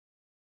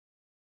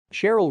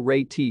Cheryl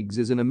Rae Tiegs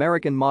is an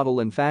American model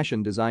and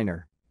fashion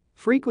designer.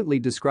 Frequently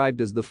described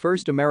as the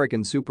first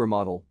American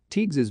supermodel,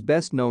 Tiegs is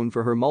best known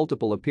for her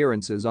multiple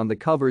appearances on the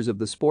covers of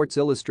the Sports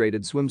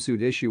Illustrated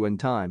swimsuit issue and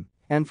Time,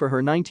 and for her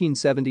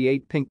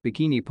 1978 pink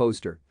bikini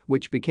poster,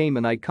 which became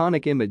an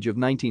iconic image of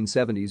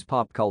 1970s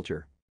pop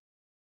culture.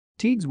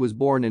 Tiegs was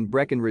born in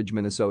Breckenridge,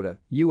 Minnesota,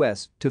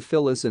 U.S., to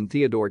Phyllis and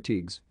Theodore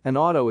Tiegs, an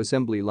auto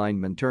assembly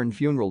lineman turned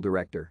funeral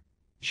director.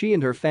 She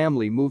and her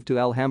family moved to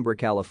Alhambra,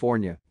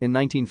 California, in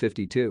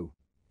 1952.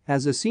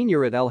 As a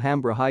senior at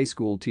Alhambra High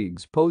School,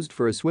 Tiegs posed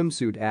for a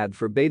swimsuit ad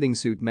for bathing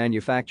suit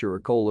manufacturer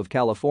Kohl of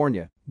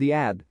California. The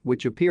ad,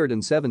 which appeared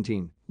in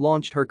 17,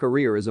 launched her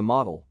career as a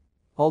model.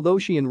 Although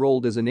she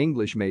enrolled as an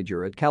English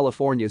major at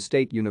California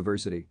State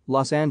University,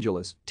 Los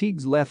Angeles,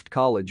 Tiegs left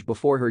college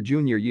before her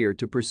junior year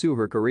to pursue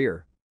her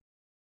career.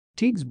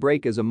 Tiegs'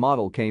 break as a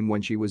model came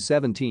when she was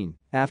 17,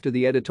 after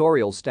the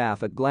editorial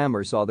staff at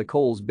Glamour saw the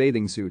Kohl's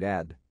bathing suit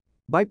ad.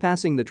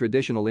 Bypassing the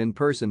traditional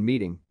in-person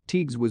meeting,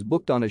 Tiegs was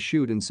booked on a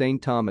shoot in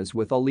St. Thomas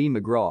with Ali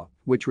McGraw,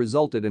 which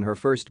resulted in her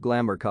first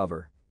Glamour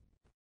cover.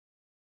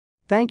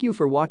 Thank you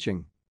for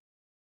watching.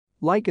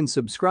 Like and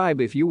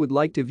subscribe if you would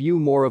like to view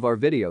more of our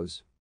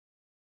videos.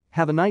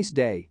 Have a nice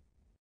day.